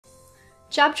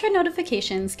JobTread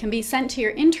notifications can be sent to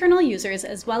your internal users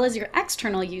as well as your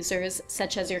external users,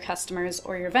 such as your customers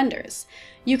or your vendors.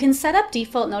 You can set up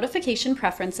default notification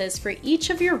preferences for each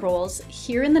of your roles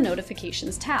here in the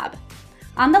Notifications tab.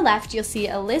 On the left, you'll see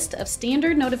a list of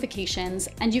standard notifications,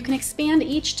 and you can expand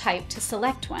each type to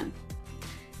select one.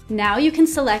 Now you can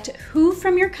select who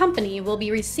from your company will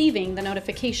be receiving the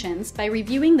notifications by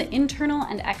reviewing the internal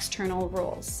and external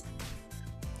roles.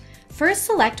 First,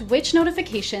 select which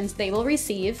notifications they will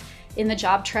receive in the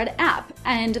JobTread app,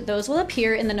 and those will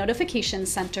appear in the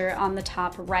Notifications Center on the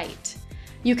top right.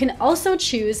 You can also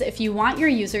choose if you want your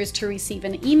users to receive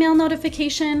an email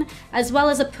notification as well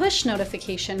as a push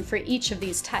notification for each of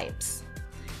these types.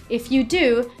 If you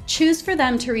do, choose for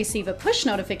them to receive a push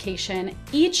notification,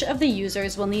 each of the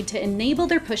users will need to enable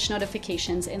their push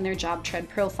notifications in their JobTread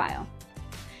profile.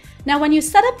 Now, when you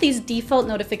set up these default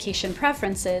notification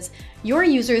preferences, your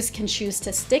users can choose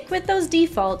to stick with those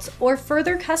defaults or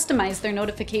further customize their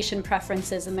notification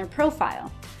preferences in their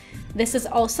profile. This is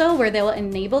also where they'll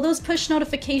enable those push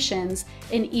notifications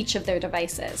in each of their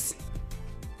devices.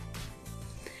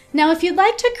 Now, if you'd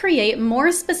like to create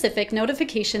more specific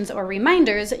notifications or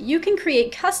reminders, you can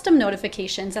create custom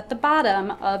notifications at the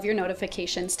bottom of your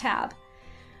Notifications tab.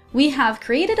 We have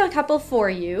created a couple for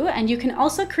you, and you can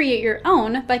also create your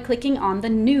own by clicking on the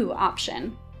New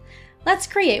option. Let's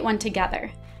create one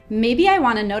together. Maybe I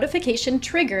want a notification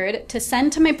triggered to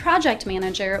send to my project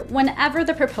manager whenever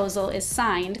the proposal is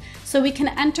signed, so we can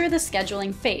enter the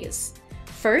scheduling phase.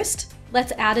 First,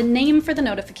 let's add a name for the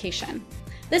notification.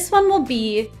 This one will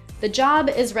be "The job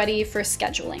is ready for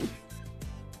scheduling."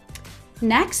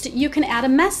 Next, you can add a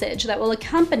message that will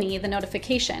accompany the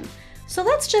notification. So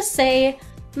let's just say,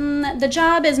 "The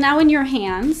job is now in your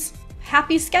hands.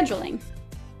 Happy scheduling."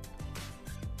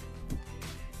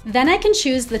 Then I can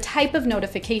choose the type of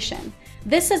notification.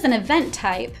 This is an event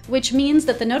type, which means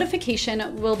that the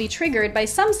notification will be triggered by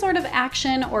some sort of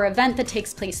action or event that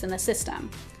takes place in the system.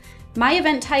 My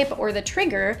event type, or the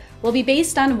trigger, will be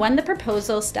based on when the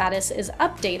proposal status is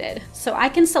updated, so I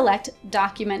can select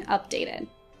Document Updated.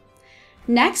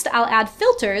 Next, I'll add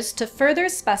filters to further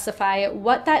specify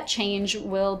what that change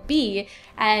will be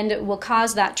and will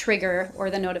cause that trigger or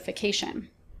the notification.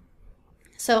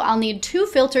 So I'll need two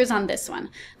filters on this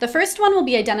one. The first one will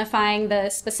be identifying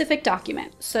the specific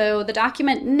document. So the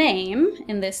document name,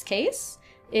 in this case,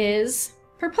 is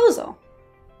Proposal.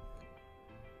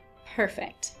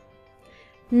 Perfect.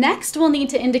 Next, we'll need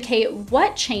to indicate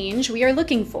what change we are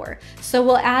looking for. So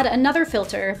we'll add another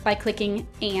filter by clicking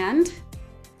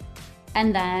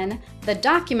and then the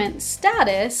document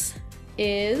status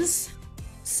is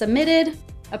submitted,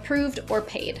 approved, or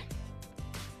paid.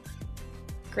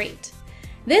 Great.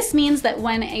 This means that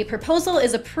when a proposal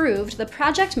is approved, the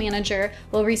project manager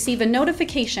will receive a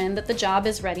notification that the job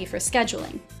is ready for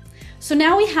scheduling. So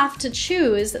now we have to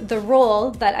choose the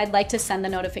role that I'd like to send the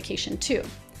notification to.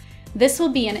 This will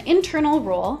be an internal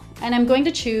role, and I'm going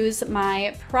to choose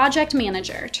my project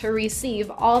manager to receive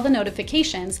all the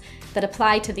notifications that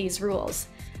apply to these rules.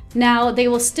 Now, they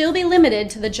will still be limited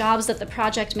to the jobs that the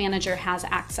project manager has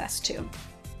access to.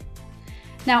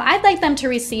 Now, I'd like them to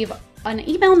receive an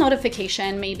email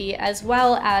notification, maybe, as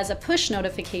well as a push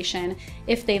notification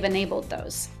if they've enabled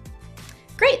those.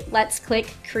 Great, let's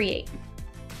click Create.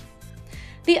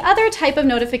 The other type of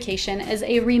notification is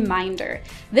a reminder.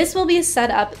 This will be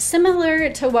set up similar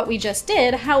to what we just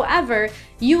did. However,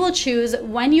 you will choose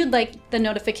when you'd like the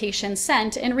notification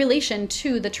sent in relation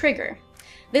to the trigger.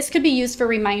 This could be used for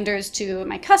reminders to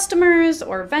my customers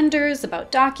or vendors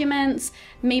about documents,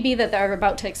 maybe that they're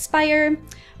about to expire.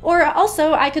 Or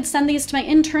also, I could send these to my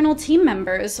internal team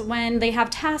members when they have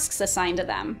tasks assigned to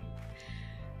them.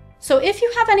 So if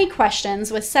you have any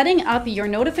questions with setting up your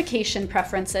notification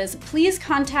preferences, please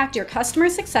contact your customer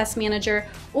success manager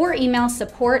or email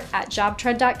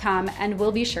support@jobtread.com, and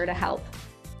we'll be sure to help.